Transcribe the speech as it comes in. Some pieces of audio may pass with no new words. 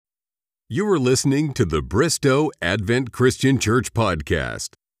You are listening to the Bristow Advent Christian Church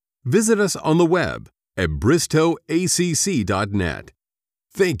podcast. Visit us on the web at bristowacc.net.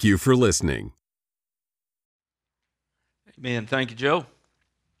 Thank you for listening. Amen. Thank you, Joe.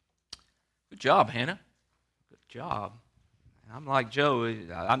 Good job, Hannah. Good job. I'm like Joe.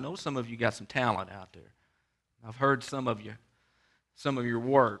 I know some of you got some talent out there. I've heard some of your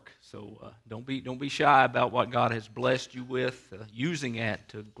work. So don't be shy about what God has blessed you with, using that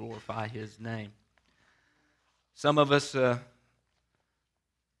to glorify His name. Some of us aren't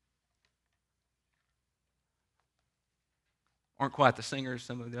quite the singers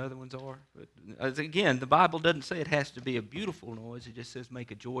some of the other ones are. But again, the Bible doesn't say it has to be a beautiful noise. It just says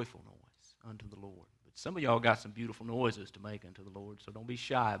make a joyful noise unto the Lord. But some of y'all got some beautiful noises to make unto the Lord, so don't be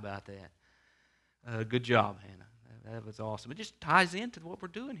shy about that. Good job, Hannah. That was awesome. It just ties into what we're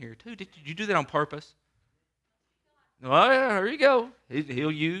doing here, too. Did you do that on purpose? Well, yeah, there you go.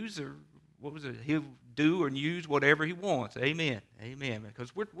 He'll use, or what was it? He'll do or use whatever He wants. Amen. Amen.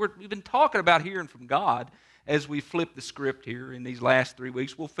 Because we've been talking about hearing from God as we flip the script here in these last 3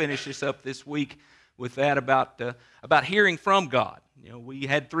 weeks. We'll finish this up this week with that about hearing from God. You know, we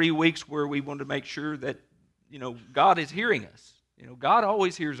had 3 weeks where we wanted to make sure that, God is hearing us. God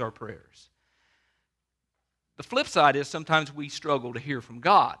always hears our prayers. The flip side is sometimes we struggle to hear from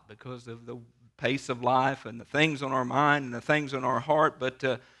God because of the pace of life and the things on our mind and the things on our heart, but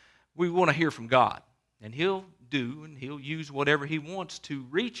we want to hear from God. And He'll do and He'll use whatever He wants to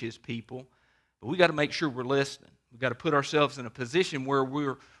reach His people, but we got to make sure we're listening. We've got to put ourselves in a position where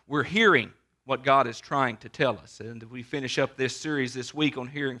we're hearing what God is trying to tell us. And we finish up this series this week on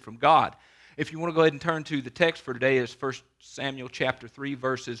hearing from God. If you want to go ahead and turn to the text for today, is 1 Samuel chapter 3,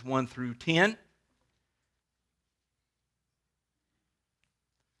 verses 1 through 10.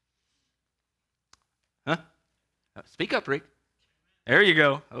 Speak up, Rick. There you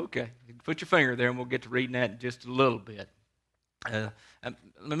go. Okay. Put your finger there and we'll get to reading that in just a little bit.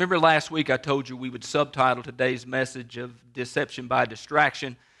 Remember last week I told you we would subtitle today's message of Deception by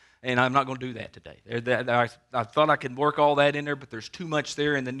Distraction, and I'm not going to do that today. I thought I could work all that in there, but there's too much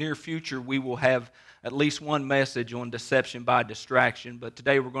there. In the near future, we will have at least one message on deception by distraction, but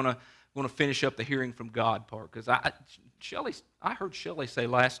today we're going to finish up the hearing from God part, because I heard Shelley say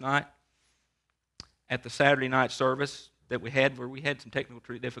last night, at the Saturday night service that we had, where we had some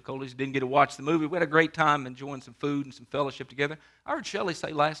technical difficulties, didn't get to watch the movie. We had a great time enjoying some food and some fellowship together. I heard Shelley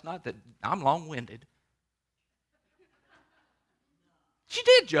say last night that I'm long-winded. She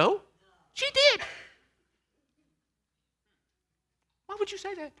did, Joe. She did. Why would you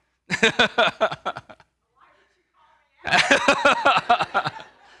say that?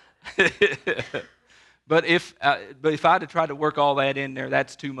 But if I had to try to work all that in there,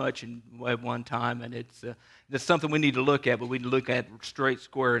 that's too much at one time, and it's something we need to look at, but we need to look at straight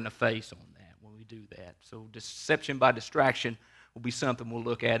square in the face on that when we do that. So deception by distraction will be something we'll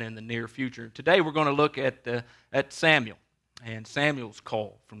look at in the near future. Today we're going to look at Samuel and Samuel's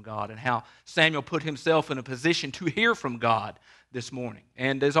call from God and how Samuel put himself in a position to hear from God this morning.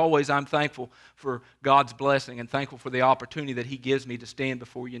 And as always, I'm thankful for God's blessing and thankful for the opportunity that He gives me to stand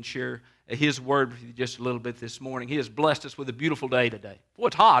before you and share His word with you just a little bit this morning. He has blessed us with a beautiful day today. Boy,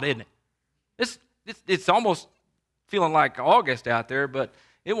 it's hot, isn't it? It's almost feeling like August out there, but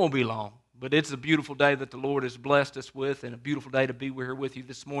it won't be long. But it's a beautiful day that the Lord has blessed us with, and a beautiful day to be here with you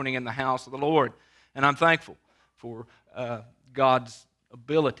this morning in the house of the Lord. And I'm thankful for God's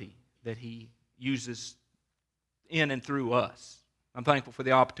ability that He uses in and through us. I'm thankful for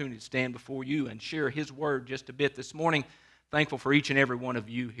the opportunity to stand before you and share His word just a bit this morning. Thankful for each and every one of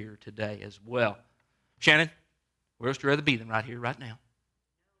you here today as well. Shannon, where else would you rather be than right here, right now?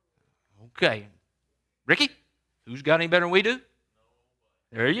 Okay. Ricky, who's got any better than we do?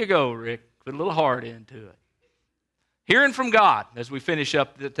 There you go, Rick. Put a little heart into it. Hearing from God as we finish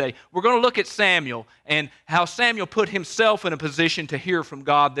up today. We're going to look at Samuel and how Samuel put himself in a position to hear from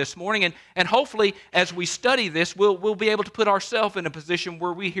God this morning. And hopefully, as we study this, we'll be able to put ourselves in a position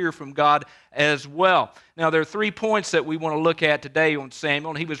where we hear from God as well. Now, there are 3 points that we want to look at today on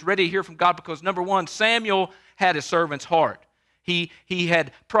Samuel. And he was ready to hear from God because, number one, Samuel had a servant's heart. He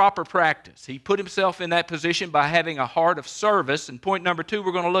had proper practice. He put himself in that position by having a heart of service. And point number 2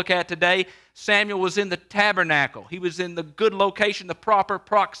 we're going to look at today, Samuel was in the tabernacle. He was in the good location, the proper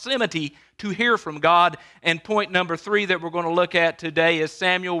proximity to hear from God. And point number 3 that we're going to look at today is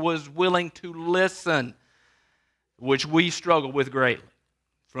Samuel was willing to listen, which we struggle with greatly.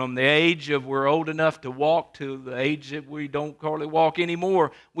 From the age of we're old enough to walk to the age that we don't hardly walk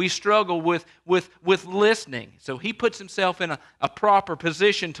anymore, we struggle with listening. So he puts himself in a proper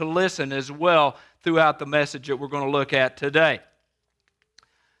position to listen as well throughout the message that we're going to look at today.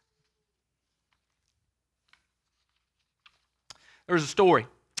 There was a story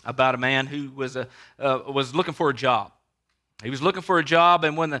about a man who was looking for a job. He was looking for a job,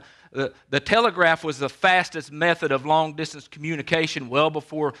 and when the telegraph was the fastest method of long-distance communication, well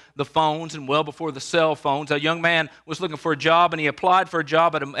before the phones and well before the cell phones, a young man was looking for a job, and he applied for a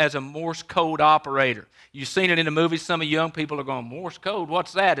job as a Morse code operator. You've seen it in the movies. Some of you young people are going, Morse code,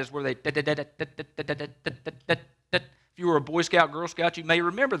 what's that? It's where they... If you were a Boy Scout, Girl Scout, you may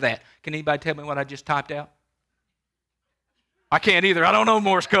remember that. Can anybody tell me what I just typed out? I can't either. I don't know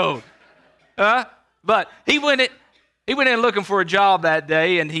Morse code. But he went in looking for a job that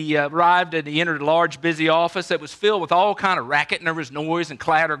day, and he arrived and he entered a large, busy office that was filled with all kind of racket, and there was noise and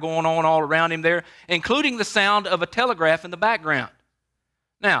clatter going on all around him there, including the sound of a telegraph in the background.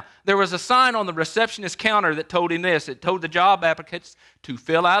 Now, there was a sign on the receptionist counter that told him this. It told the job applicants to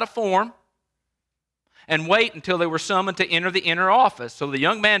fill out a form and wait until they were summoned to enter the inner office. So the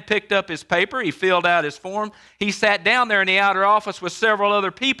young man picked up his paper, he filled out his form, he sat down there in the outer office with several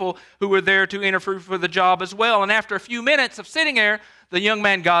other people who were there to interview for the job as well. And after a few minutes of sitting there, the young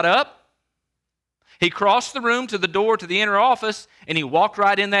man got up, he crossed the room to the door to the inner office, and he walked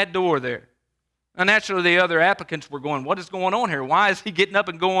right in that door there. And naturally, the other applicants were going, what is going on here? Why is he getting up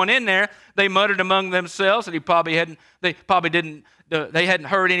and going in there? They muttered among themselves that they hadn't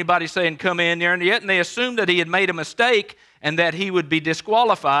heard anybody saying, come in there yet, and they assumed that he had made a mistake and that he would be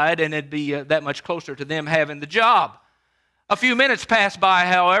disqualified and it'd be that much closer to them having the job. A few minutes passed by,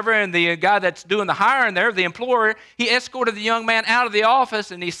 however, and the guy that's doing the hiring there, the employer, he escorted the young man out of the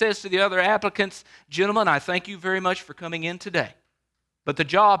office, and he says to the other applicants, gentlemen, I thank you very much for coming in today, but the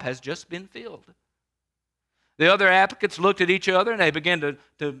job has just been filled. The other applicants looked at each other, and they began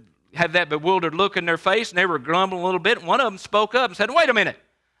to have that bewildered look in their face, and they were grumbling a little bit. And one of them spoke up and said, wait a minute,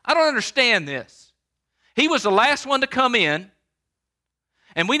 I don't understand this. He was the last one to come in,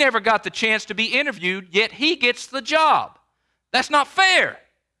 and we never got the chance to be interviewed, yet he gets the job. That's not fair.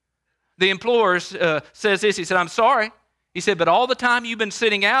 The employer says this. He said, I'm sorry. He said, but all the time you've been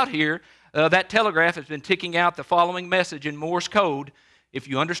sitting out here, that telegraph has been ticking out the following message in Morse code. If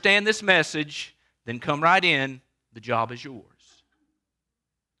you understand this message, then come right in. The job is yours.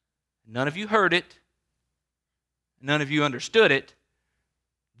 None of you heard it. None of you understood it.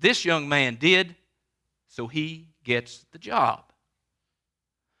 This young man did, so he gets the job.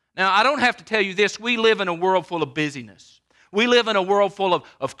 Now, I don't have to tell you this. We live in a world full of busyness. We live in a world full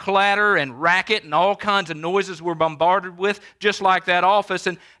of clatter and racket and all kinds of noises we're bombarded with, just like that office.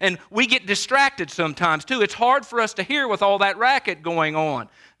 And we get distracted sometimes, too. It's hard for us to hear with all that racket going on.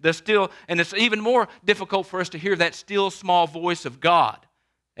 And it's even more difficult for us to hear that still small voice of God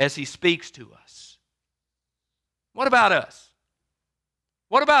as He speaks to us. What about us?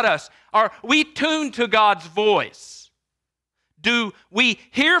 What about us? Are we tuned to God's voice? Do we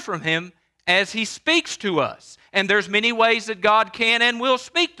hear from Him as He speaks to us? And there's many ways that God can and will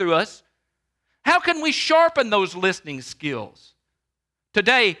speak through us. How can we sharpen those listening skills?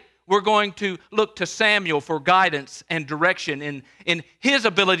 Today, we're going to look to Samuel for guidance and direction in his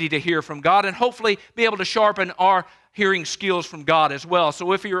ability to hear from God, and hopefully be able to sharpen our hearing skills from God as well.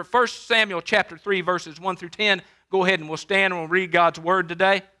 So if you're at 1 Samuel chapter 3, verses 1 through 10, go ahead and we'll stand and we'll read God's Word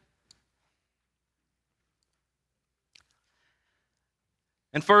today.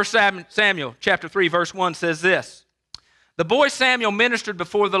 And 1 Samuel chapter 3, verse 1 says this, the boy Samuel ministered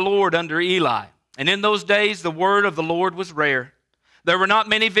before the Lord under Eli, and in those days the word of the Lord was rare. There were not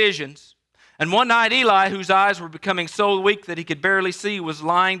many visions. And one night Eli, whose eyes were becoming so weak that he could barely see, was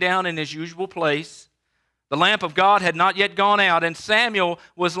lying down in his usual place. The lamp of God had not yet gone out, and Samuel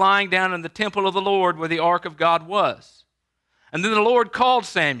was lying down in the temple of the Lord where the ark of God was. And then the Lord called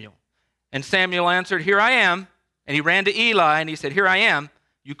Samuel, and Samuel answered, here I am. And he ran to Eli, and he said, here I am,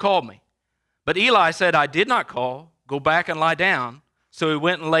 you called me. But Eli said, I did not call, go back and lie down. So he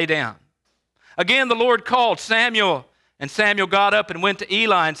went and lay down. Again the Lord called Samuel, and Samuel got up and went to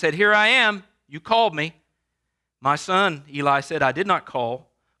Eli and said, here I am, you called me. My son, Eli said, I did not call,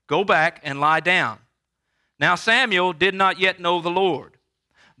 go back and lie down. Now Samuel did not yet know the Lord.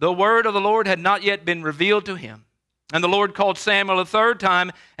 The word of the Lord had not yet been revealed to him. And the Lord called Samuel a third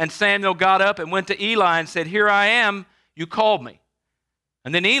time, and Samuel got up and went to Eli and said, here I am, you called me.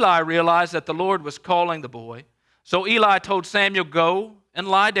 And then Eli realized that the Lord was calling the boy. So Eli told Samuel, go and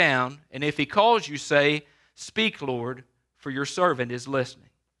lie down, and if he calls you, say, speak, Lord, for your servant is listening.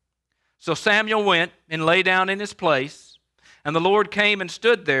 So Samuel went and lay down in his place, and the Lord came and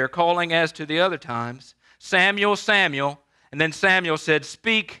stood there, calling as to the other times, Samuel, Samuel. And then Samuel said,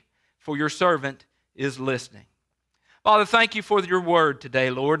 speak, for your servant is listening. Father, thank you for your word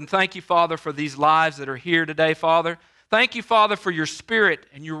today, Lord, and thank you, Father, for these lives that are here today, Father. Thank you, Father, for your Spirit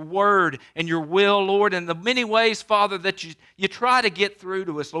and your Word and your will, Lord, and the many ways, Father, that you try to get through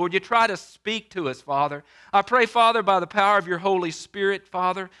to us, Lord. You try to speak to us, Father. I pray, Father, by the power of your Holy Spirit,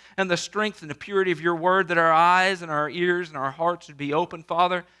 Father, and the strength and the purity of your Word, that our eyes and our ears and our hearts would be open,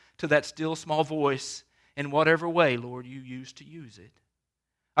 Father, to that still small voice in whatever way, Lord, you use to use it.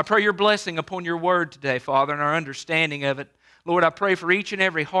 I pray your blessing upon your Word today, Father, and our understanding of it. Lord, I pray for each and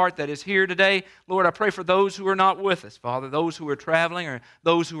every heart that is here today. Lord, I pray for those who are not with us, Father, those who are traveling or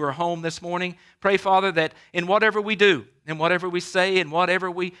those who are home this morning. Pray, Father, that in whatever we do, in whatever we say, in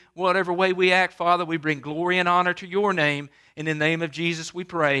whatever way we act, Father, we bring glory and honor to your name. And in the name of Jesus we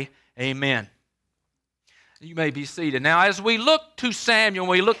pray, amen. You may be seated. Now, as we look to Samuel,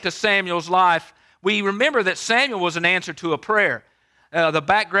 when we look to Samuel's life, we remember that Samuel was an answer to a prayer. The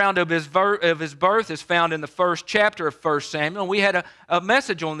background of his birth is found in the first chapter of 1 Samuel. We had a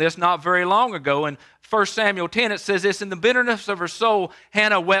message on this not very long ago. In 1 Samuel 10, it says this, "In the bitterness of her soul,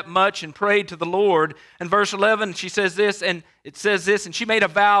 Hannah wept much and prayed to the Lord." In verse 11, she says this, and it says this, "And she made a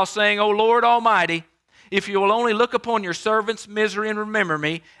vow, saying, O Lord Almighty, if you will only look upon your servant's misery and remember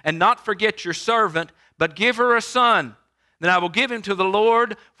me, and not forget your servant, but give her a son, then I will give him to the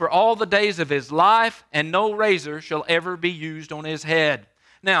Lord for all the days of his life, and no razor shall ever be used on his head."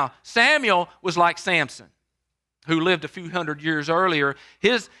 Now, Samuel was like Samson, who lived a few hundred years earlier.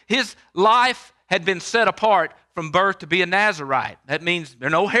 His life had been set apart from birth to be a Nazirite. That means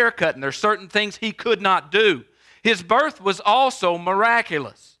there's no haircut, and there's certain things he could not do. His birth was also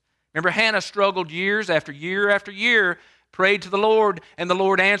miraculous. Remember, Hannah struggled years after year after year, prayed to the Lord, and the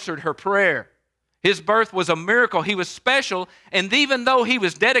Lord answered her prayer. His birth was a miracle. He was special, and even though he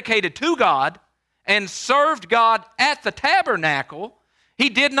was dedicated to God and served God at the tabernacle, he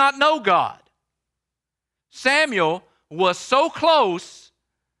did not know God. Samuel was so close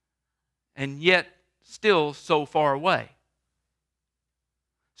and yet still so far away.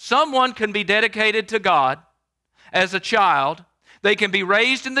 Someone can be dedicated to God as a child. They can be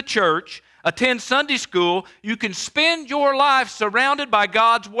raised in the church, attend Sunday school. You can spend your life surrounded by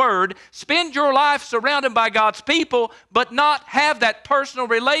God's Word, spend your life surrounded by God's people, but not have that personal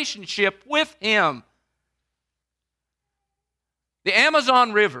relationship with Him. The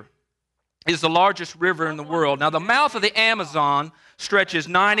Amazon River is the largest river in the world. Now, the mouth of the Amazon stretches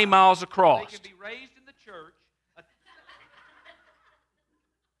 90 miles across. They can be raised in the church.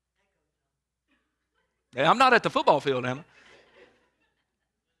 I'm not at the football field, am I?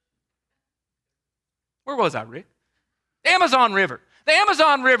 Where was I, Rick? The Amazon River. The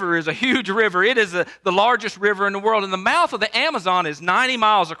Amazon River is a huge river. It is the largest river in the world, and the mouth of the Amazon is 90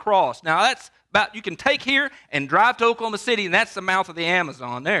 miles across. Now, that's about, you can take here and drive to Oklahoma City, and that's the mouth of the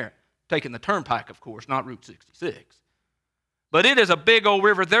Amazon there. Taking the turnpike, of course, not Route 66. But it is a big old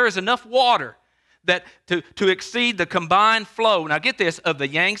river. There is enough water that to exceed the combined flow, now get this, of the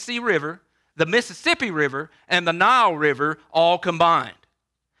Yangtze River, the Mississippi River, and the Nile River all combined.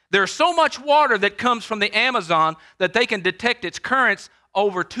 There's so much water that comes from the Amazon that they can detect its currents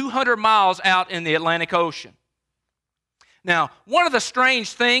over 200 miles out in the Atlantic Ocean. Now, one of the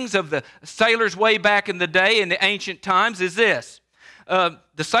strange things of the sailors way back in the day, in the ancient times, is this. The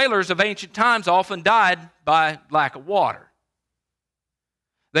sailors of ancient times often died by lack of water.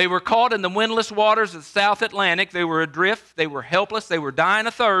 They were caught in the windless waters of the South Atlantic. They were adrift. They were helpless. They were dying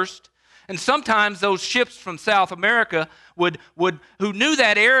of thirst. And sometimes those ships from South America who knew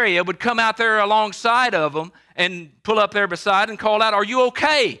that area would come out there alongside of them and pull up there beside and call out, "Are you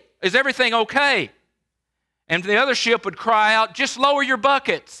okay? Is everything okay?" And the other ship would cry out, "Just lower your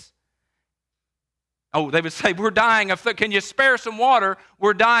buckets." Oh, they would say, "We're dying of thirst. Can you spare some water?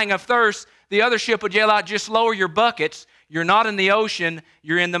 We're dying of thirst." The other ship would yell out, "Just lower your buckets. You're not in the ocean.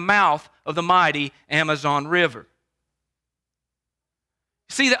 You're in the mouth of the mighty Amazon River."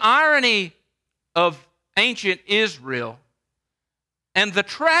 See, the irony of ancient Israel and the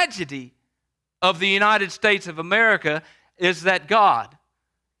tragedy of the United States of America is that God,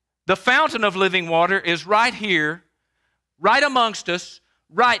 the fountain of living water, is right here, right amongst us,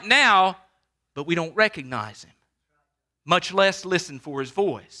 right now, but we don't recognize Him, much less listen for His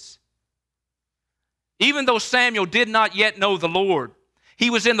voice. Even though Samuel did not yet know the Lord, he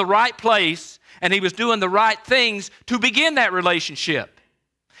was in the right place and he was doing the right things to begin that relationship.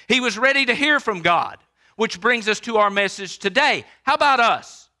 He was ready to hear from God, which brings us to our message today. How about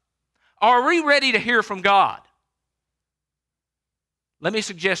us? Are we ready to hear from God? Let me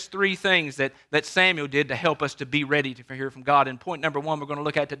suggest three things that Samuel did to help us to be ready to hear from God. And point number one we're going to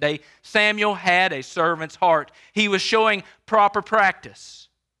look at today, Samuel had a servant's heart. He was showing proper practice.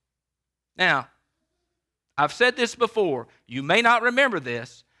 Now, I've said this before. You may not remember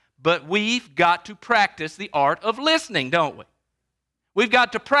this, But we've got to practice the art of listening, don't we? We've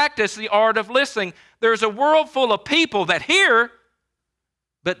got to practice the art of listening. There's a world full of people that hear,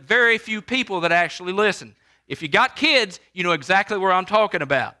 but very few people that actually listen. If you got kids, you know exactly where I'm talking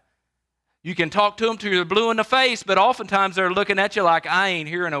about. You can talk to them till you're blue in the face, but oftentimes they're looking at you like, I ain't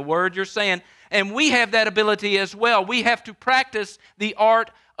hearing a word you're saying. And we have that ability as well. We have to practice the art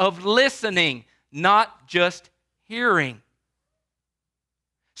of listening, not just hearing.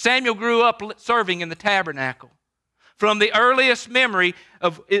 Samuel grew up serving in the tabernacle. From the earliest memory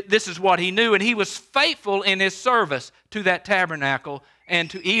of it, this is what he knew, and he was faithful in his service to that tabernacle and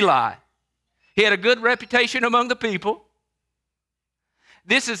to Eli. He had a good reputation among the people.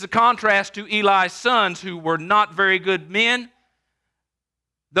 This is a contrast to Eli's sons, who were not very good men.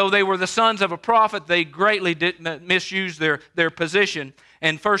 Though they were the sons of a prophet, they greatly misused their position.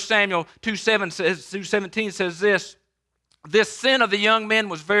 And 1 Samuel 2:17 says this, this sin of the young men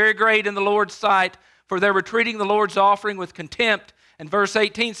was very great in the Lord's sight, for they were treating the Lord's offering with contempt. And verse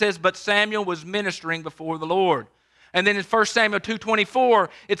 18 says, but Samuel was ministering before the Lord. And then in 1 Samuel 2:24,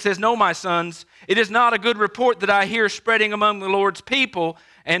 it says, no, my sons, it is not a good report that I hear spreading among the Lord's people.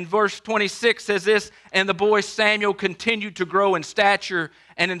 And verse 26 says this, and the boy Samuel continued to grow in stature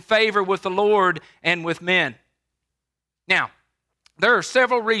and in favor with the Lord and with men. Now, there are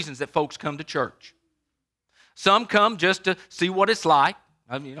several reasons that folks come to church. Some come just to see what it's like.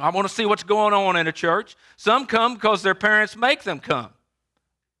 I want to see what's going on in a church. Some come because their parents make them come.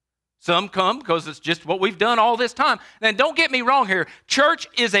 Some come because it's just what we've done all this time. And don't get me wrong here. Church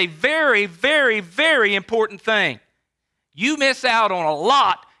is a very, very, very important thing. You miss out on a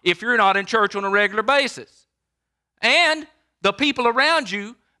lot if you're not in church on a regular basis. And the people around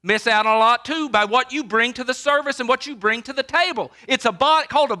you miss out on a lot too by what you bring to the service and what you bring to the table. It's a body,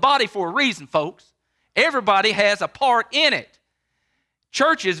 called a body for a reason, folks. Everybody has a part in it.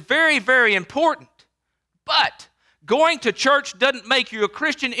 Church is very, very important. But going to church doesn't make you a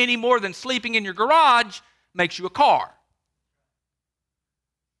Christian any more than sleeping in your garage makes you a car.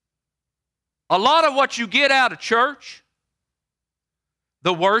 A lot of what you get out of church,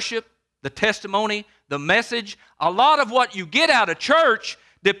 the worship, the testimony, the message, a lot of what you get out of church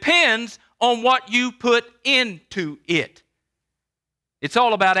depends on what you put into it. It's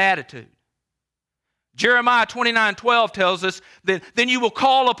all about attitude. Jeremiah 29:12 tells us that then you will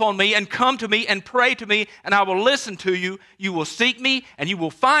call upon me and come to me and pray to me, and I will listen to you. You will seek me, and you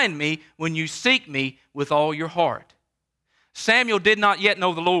will find me when you seek me with all your heart. Samuel did not yet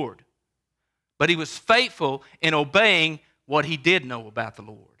know the Lord, but he was faithful in obeying what he did know about the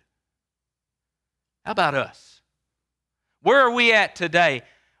Lord. How about us? Where are we at today?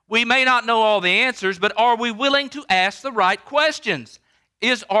 We may not know all the answers, but are we willing to ask the right questions?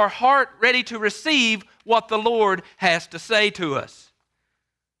 Is our heart ready to receive what the Lord has to say to us?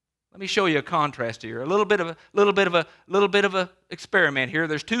 Let me show you a contrast here. A little bit of a experiment here.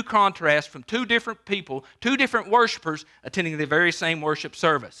 There's two contrasts from two different people, two different worshipers attending the very same worship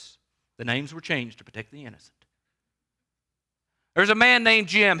service. The names were changed to protect the innocent. There's a man named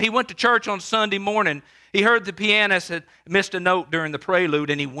Jim. He went to church on Sunday morning. He heard the pianist had missed a note during the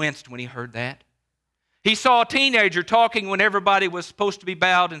prelude, and he winced when he heard that. He saw a teenager talking when everybody was supposed to be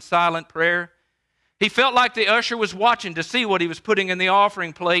bowed in silent prayer. He felt like the usher was watching to see what he was putting in the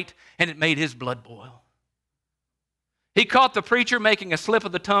offering plate, and it made his blood boil. He caught the preacher making a slip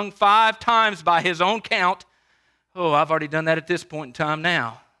of the tongue 5 times by his own count. Oh, I've already done that at this point in time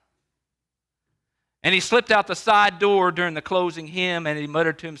now. And he slipped out the side door during the closing hymn, and he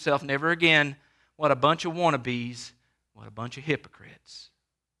muttered to himself, never again, what a bunch of wannabes, what a bunch of hypocrites.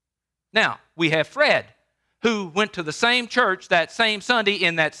 Now, we have Fred, who went to the same church that same Sunday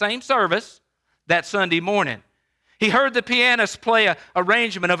in that same service that Sunday morning. He heard the pianist play an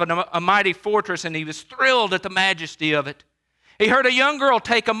arrangement of a mighty fortress, and he was thrilled at the majesty of it. He heard a young girl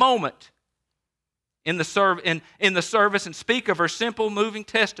take a moment in the service and speak of her simple, moving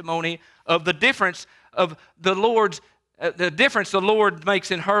testimony of the difference of the difference the Lord makes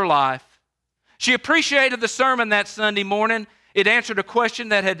in her life. She appreciated the sermon that Sunday morning. It answered a question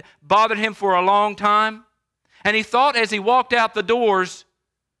that had bothered him for a long time. And he thought as he walked out the doors,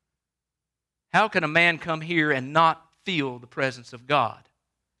 how can a man come here and not feel the presence of God?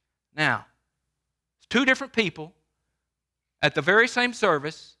 Now, it's 2 different people at the very same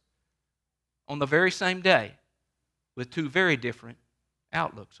service on the very same day with 2 very different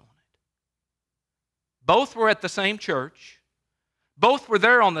outlooks on it. Both were at the same church. Both were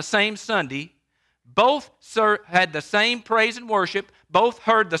there on the same Sunday. Both had the same praise and worship. Both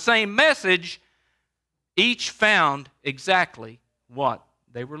heard the same message. Each found exactly what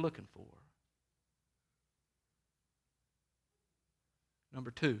they were looking for.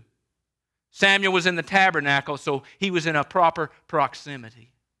 Number 2, Samuel was in the tabernacle, so he was in a proper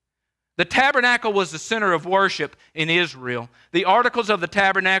proximity. The tabernacle was the center of worship in Israel. The articles of the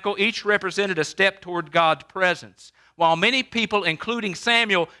tabernacle each represented a step toward God's presence. While many people, including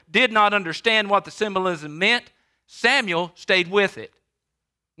Samuel, did not understand what the symbolism meant, Samuel stayed with it.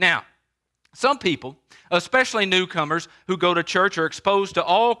 Now, some people, especially newcomers who go to church, are exposed to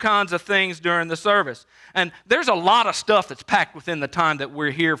all kinds of things during the service. And there's a lot of stuff that's packed within the time that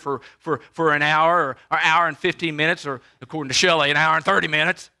we're here for an hour or an hour and 15 minutes, or according to Shelley, an hour and 30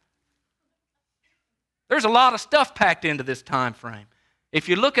 minutes. There's a lot of stuff packed into this time frame. If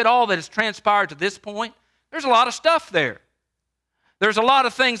you look at all that has transpired to this point, there's a lot of stuff there. There's a lot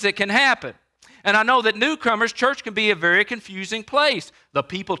of things that can happen. And I know that newcomers, church can be a very confusing place. The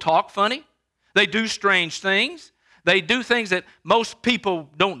people talk funny. They do strange things. They do things that most people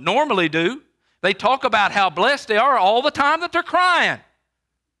don't normally do. They talk about how blessed they are all the time that they're crying.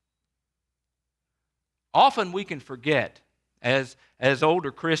 Often we can forget, as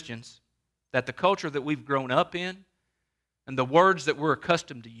older Christians, that the culture that we've grown up in and the words that we're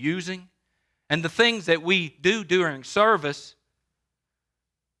accustomed to using and the things that we do during service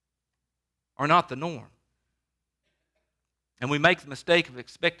are not the norm. And we make the mistake of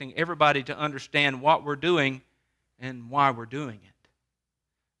expecting everybody to understand what we're doing and why we're doing it.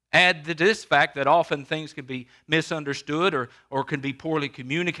 Add to this fact that often things can be misunderstood or can be poorly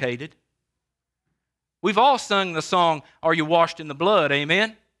communicated. We've all sung the song, "Are You Washed in the Blood?"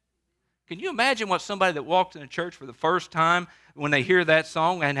 Amen? Can you imagine what somebody that walked in a church for the first time, when they hear that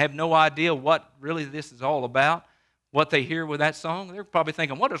song and have no idea what really this is all about, what they hear with that song? They're probably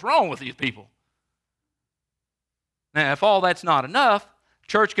thinking, what is wrong with these people? Now, if all that's not enough,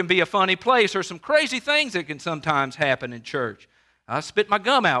 church can be a funny place. There's some crazy things that can sometimes happen in church. I spit my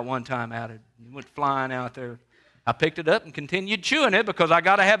gum out one time out. It went flying out there. I picked it up and continued chewing it because I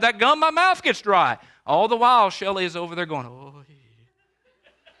got to have that gum. My mouth gets dry. All the while, Shelley is over there going, oh, yeah.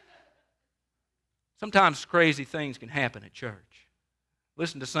 Sometimes crazy things can happen at church.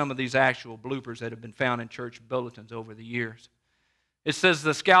 Listen to some of these actual bloopers that have been found in church bulletins over the years. It says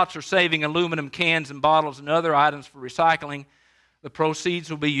the scouts are saving aluminum cans and bottles and other items for recycling. The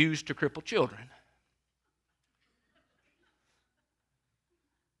proceeds will be used to cripple children.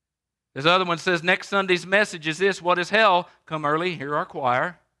 This other one says, next Sunday's message is this: what is hell? Come early, hear our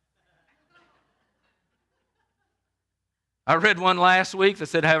choir. I read one last week that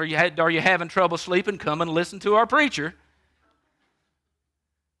said, are you having trouble sleeping? Come and listen to our preacher.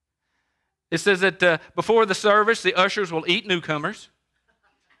 It says that before the service, the ushers will eat newcomers.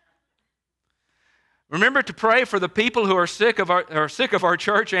 Remember to pray for the people who are sick of our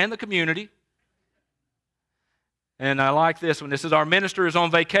church and the community. And I like this one. This is, our minister is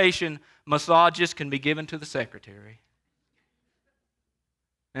on vacation. Massages can be given to the secretary.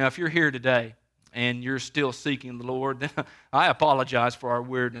 Now, if you're here today and you're still seeking the Lord, then I apologize for our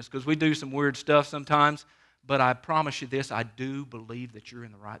weirdness, because we do some weird stuff sometimes. But I promise you this, I do believe that you're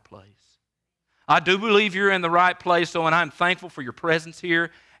in the right place. I do believe you're in the right place, so, and I'm thankful for your presence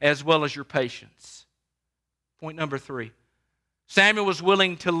here as well as your patience. Point number 3. Samuel was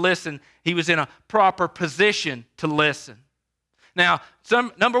willing to listen. He was in a proper position to listen. Now,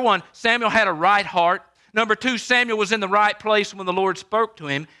 number 1, Samuel had a right heart. Number 2, Samuel was in the right place when the Lord spoke to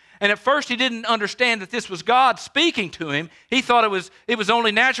him. And at first he didn't understand that this was God speaking to him. He thought it was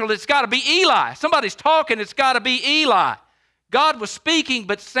only natural. It's got to be Eli. Somebody's talking. It's got to be Eli. God was speaking,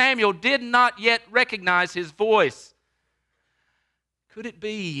 but Samuel did not yet recognize his voice. Could it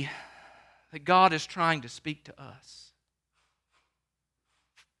be that God is trying to speak to us?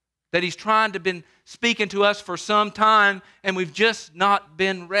 That He's trying to been speaking to us for some time, and we've just not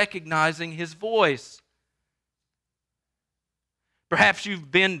been recognizing His voice. Perhaps you've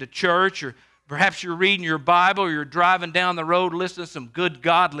been to church, or perhaps you're reading your Bible, or you're driving down the road listening to some good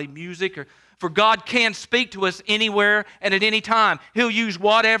godly music. For God can speak to us anywhere and at any time. He'll use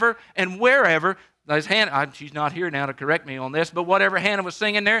whatever and wherever. She's not here now to correct me on this, but whatever Hannah was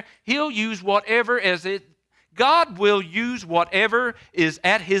singing there, He'll use whatever God will use whatever is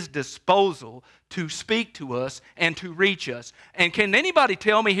at His disposal to speak to us and to reach us. And can anybody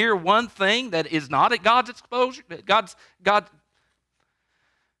tell me here one thing that is not at God's exposure, God's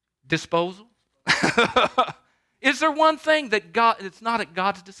disposal? Is there one thing that's not at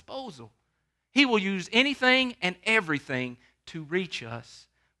God's disposal? He will use anything and everything to reach us.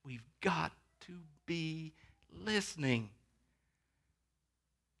 We've got to be listening.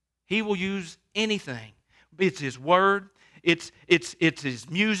 He will use anything. It's His Word. It's His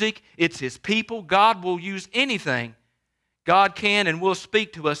music. It's His people. God will use anything. God can and will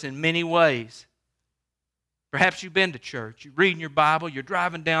speak to us in many ways. Perhaps you've been to church, you're reading your Bible, you're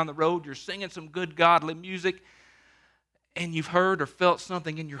driving down the road, you're singing some good godly music, and you've heard or felt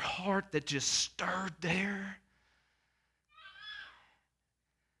something in your heart that just stirred there.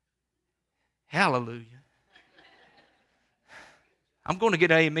 Hallelujah. I'm going to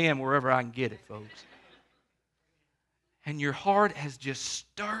get amen wherever I can get it, folks. And your heart has just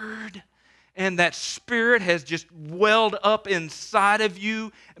stirred, and that Spirit has just welled up inside of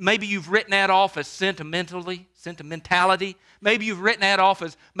you. Maybe you've written that off as sentimentality. Maybe you've written that off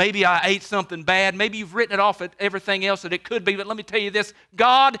as maybe I ate something bad. Maybe you've written it off as everything else that it could be. But let me tell you this,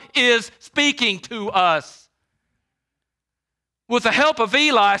 God is speaking to us. With the help of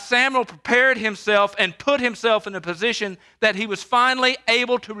Eli, Samuel prepared himself and put himself in a position that he was finally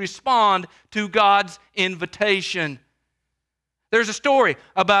able to respond to God's invitation. There's a story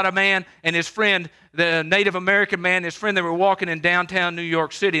about a man and his friend, the Native American man and his friend. They were walking in downtown New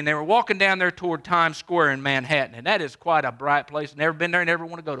York City, and they were walking down there toward Times Square in Manhattan. And that is quite a bright place. Never been there, never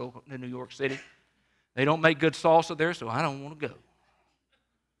want to go to New York City. They don't make good salsa there, so I don't want to go.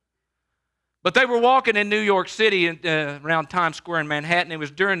 But they were walking in New York City around Times Square in Manhattan. It was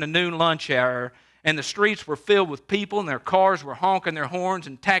during the noon lunch hour, and the streets were filled with people, and their cars were honking their horns,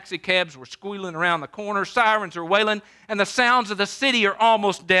 and taxi cabs were squealing around the corner, sirens are wailing, and the sounds of the city are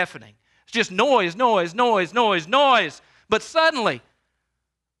almost deafening. It's just noise, noise, noise, noise, noise. But suddenly,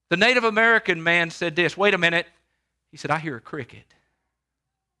 the Native American man said this, wait a minute. He said, I hear a cricket.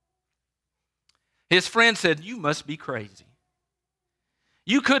 His friend said, you must be crazy.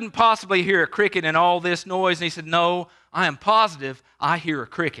 You couldn't possibly hear a cricket in all this noise. And he said, no, I am positive I hear a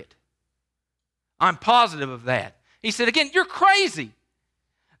cricket. I'm positive of that. He said, again, you're crazy.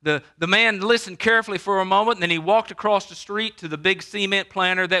 The man listened carefully for a moment, and then he walked across the street to the big cement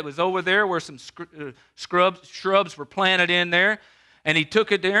planter that was over there where some shrubs were planted in there. And he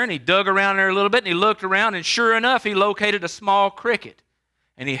took it there, and he dug around there a little bit, and he looked around, and sure enough, he located a small cricket.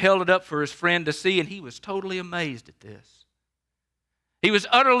 And he held it up for his friend to see, and he was totally amazed at this. He was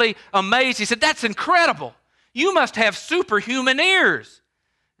utterly amazed. He said, that's incredible. You must have superhuman ears.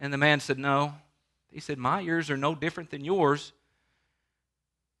 And the man said, no. He said, my ears are no different than yours.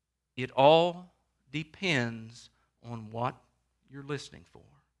 It all depends on what you're listening for.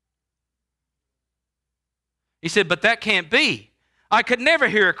 He said, but that can't be. I could never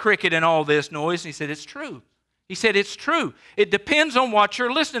hear a cricket in all this noise. And he said, it's true. He said, it's true. It depends on what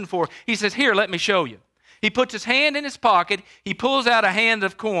you're listening for. He says, here, let me show you. He puts his hand in his pocket, he pulls out a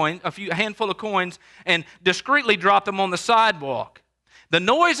handful of coins, and discreetly dropped them on the sidewalk. The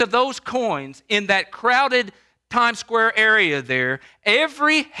noise of those coins in that crowded Times Square area there,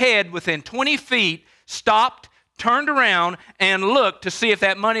 every head within 20 feet stopped, turned around, and looked to see if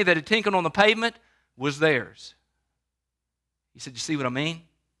that money that had tinkled on the pavement was theirs. He said, you see what I mean?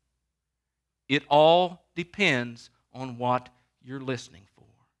 It all depends on what you're listening for.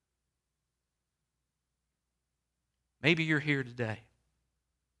 Maybe you're here today,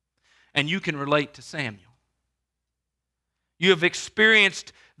 and you can relate to Samuel. You have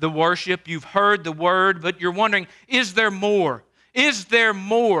experienced the worship, you've heard the word, but you're wondering, is there more? Is there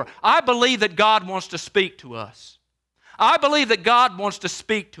more? I believe that God wants to speak to us. I believe that God wants to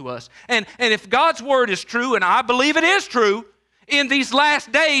speak to us. And if God's word is true, and I believe it is true, in these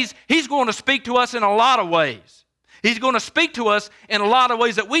last days, He's going to speak to us in a lot of ways. He's going to speak to us in a lot of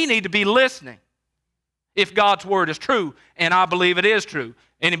ways that we need to be listening. If God's word is true, and I believe it is true.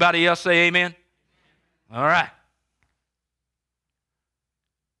 Anybody else say amen? All right.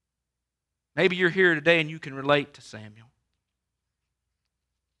 Maybe you're here today and you can relate to Samuel.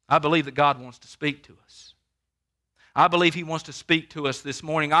 I believe that God wants to speak to us. I believe He wants to speak to us this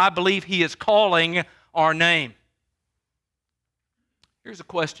morning. I believe He is calling our name. Here's a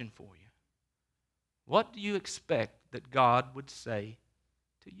question for you. What do you expect that God would say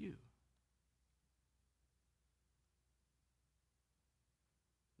to you?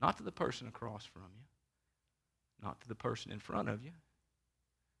 Not to the person across from you. Not to the person in front of you.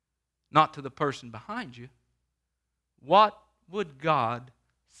 Not to the person behind you. What would God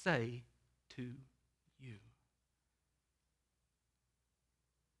say to you?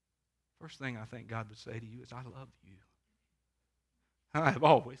 First thing I think God would say to you is, I love you. I have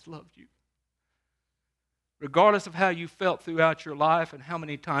always loved you. Regardless of how you felt throughout your life and how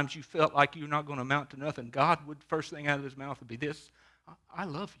many times you felt like you're not going to amount to nothing, God would, first thing out of His mouth would be this, I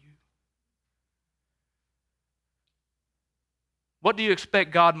love you. What do you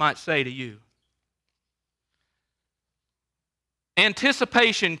expect God might say to you?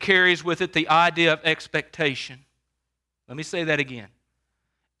 Anticipation carries with it the idea of expectation. Let me say that again.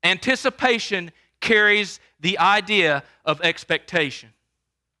 Anticipation carries the idea of expectation.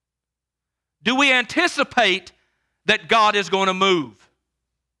 Do we anticipate that God is going to move?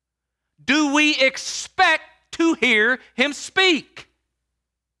 Do we expect to hear Him speak?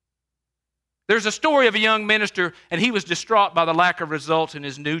 There's a story of a young minister, and he was distraught by the lack of results in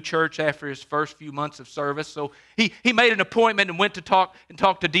his new church after his first few months of service. So he made an appointment and went to talk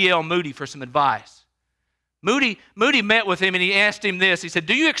to D.L. Moody for some advice. Moody met with him, and he asked him this. He said,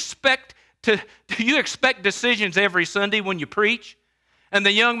 do you expect decisions every Sunday when you preach? And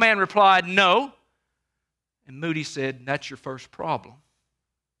the young man replied, no. And Moody said, that's your first problem.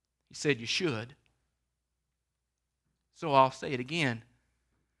 He said, you should. So I'll say it again.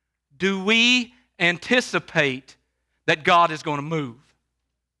 Do we anticipate that God is going to move?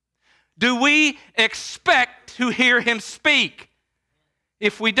 Do we expect to hear Him speak?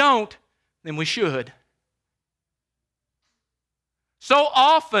 If we don't, then we should. So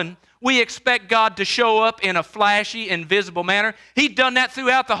often, we expect God to show up in a flashy, invisible manner. He'd done that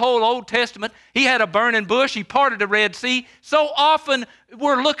throughout the whole Old Testament. He had a burning bush. He parted the Red Sea. So often,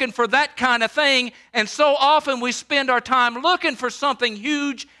 we're looking for that kind of thing, and so often we spend our time looking for something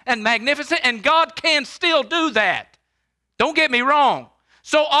huge and magnificent, and God can still do that. Don't get me wrong.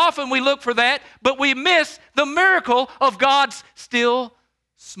 So often we look for that, but we miss the miracle of God's still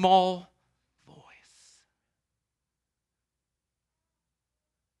small voice.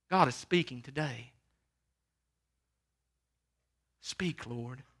 God is speaking today. Speak,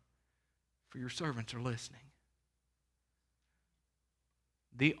 Lord, for your servants are listening.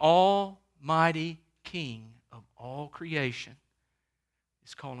 The Almighty King of all creation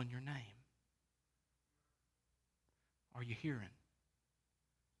is calling your name. Are you hearing?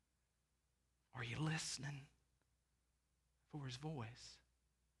 Are you listening for His voice?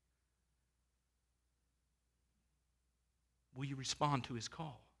 Will you respond to His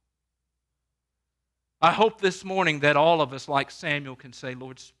call? I hope this morning that all of us, like Samuel, can say,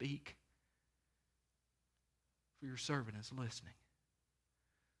 Lord, speak, for your servant is listening.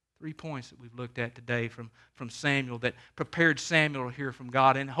 3 points that we've looked at today from Samuel that prepared Samuel to hear from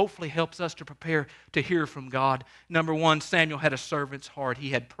God and hopefully helps us to prepare to hear from God. Number one, Samuel had a servant's heart.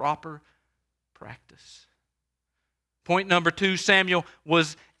 He had proper practice. Point number two, Samuel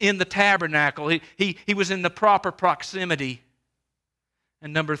was in the tabernacle. He was in the proper proximity.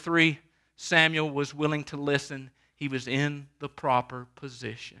 And number three, Samuel was willing to listen. He was in the proper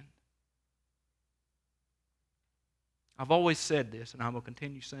position. I've always said this, and I will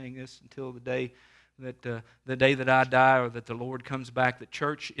continue saying this until the day that I die or that the Lord comes back, that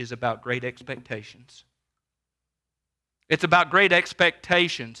church is about great expectations. It's about great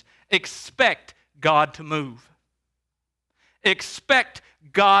expectations. Expect God to move. Expect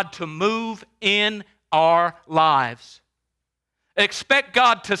God to move in our lives. Expect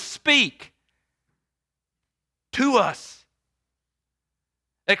God to speak to us.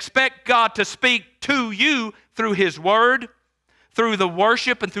 Expect God to speak to you through His Word, through the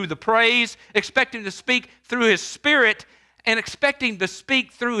worship and through the praise. Expect Him to speak through His Spirit and expect Him to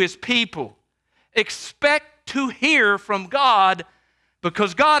speak through His people. Expect to hear from God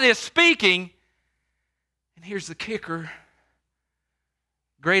because God is speaking. And here's the kicker.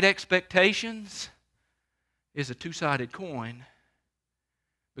 Great expectations is a two-sided coin.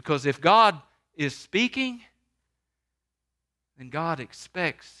 Because if God is speaking, then God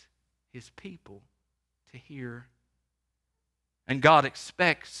expects His people to hear. And God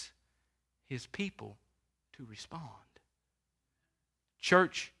expects His people to respond.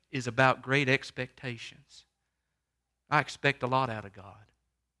 Church is about great expectations. I expect a lot out of God.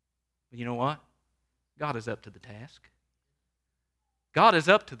 But you know what? God is up to the task. God is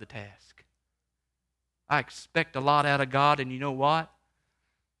up to the task. I expect a lot out of God, and you know what?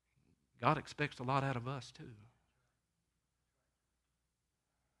 God expects a lot out of us too.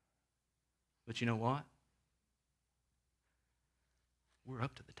 But you know what? We're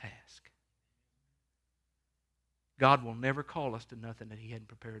up to the task. God will never call us to nothing that He hadn't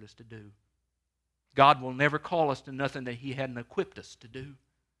prepared us to do. God will never call us to nothing that He hadn't equipped us to do.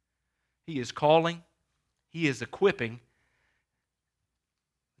 He is calling. He is equipping.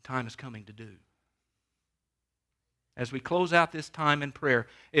 The time is coming to do. As we close out this time in prayer,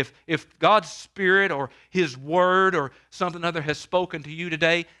 if God's Spirit or His Word or something other has spoken to you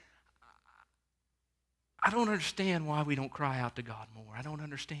today, I don't understand why we don't cry out to God more. I don't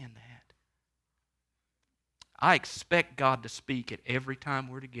understand that. I expect God to speak at every time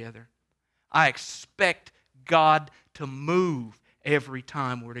we're together. I expect God to move every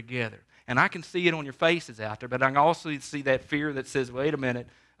time we're together. And I can see it on your faces out there, but I can also see that fear that says, wait a minute,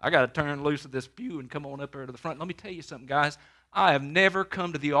 I got to turn loose of this pew and come on up there to the front. Let me tell you something, guys. I have never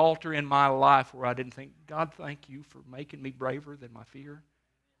come to the altar in my life where I didn't think, God, thank you for making me braver than my fear.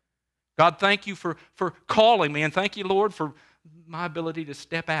 God, thank you for calling me, and thank you, Lord, for my ability to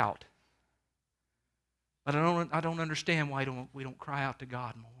step out. But I don't understand why we don't cry out to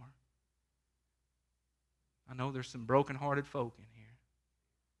God more. I know there's some broken-hearted folk in here.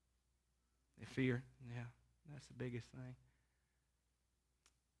 They fear, yeah, that's the biggest thing.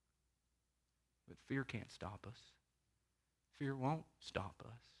 But fear can't stop us. Fear won't stop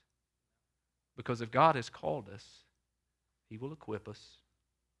us. Because if God has called us, He will equip us.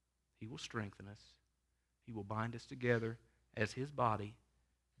 He will strengthen us. He will bind us together as His body,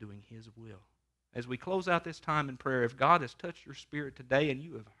 doing His will. As we close out this time in prayer, if God has touched your spirit today and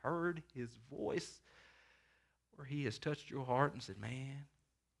you have heard His voice, or He has touched your heart and said, man,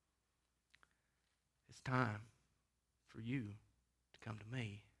 it's time for you to come to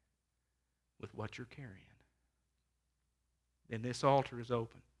me with what you're carrying, then this altar is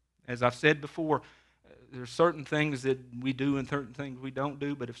open. As I've said before, there's certain things that we do and certain things we don't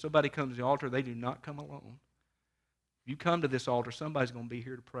do, but if somebody comes to the altar, they do not come alone. If you come to this altar, somebody's going to be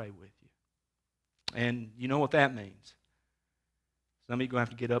here to pray with you. And you know what that means. Some of you are going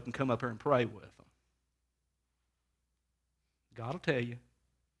to have to get up and come up here and pray with them. God will tell you.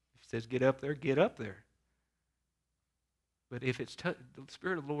 If He says get up there, get up there. But if the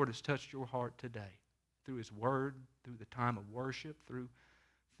Spirit of the Lord has touched your heart today, through His Word, through the time of worship, through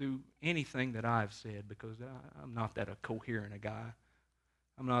anything that I've said, because I'm not that coherent a guy.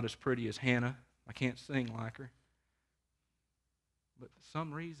 I'm not as pretty as Hannah. I can't sing like her. But for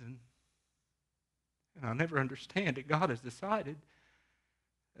some reason, and I'll never understand it, God has decided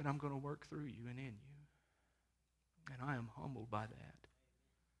that I'm going to work through you and in you. And I am humbled by that.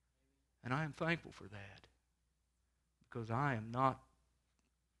 And I am thankful for that. Because I am not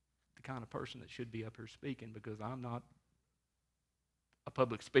the kind of person that should be up here speaking, because I'm not a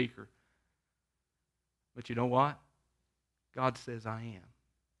public speaker. But you know what? God says I am.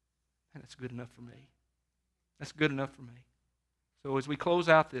 And it's good enough for me. That's good enough for me. So as we close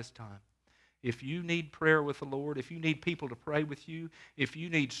out this time, if you need prayer with the Lord, if you need people to pray with you, if you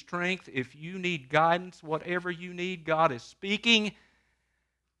need strength, if you need guidance, whatever you need, God is speaking.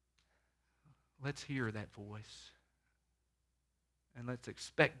 Let's hear that voice. And let's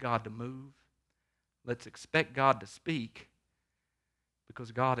expect God to move. Let's expect God to speak,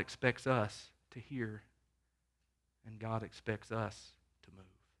 because God expects us to hear, and God expects us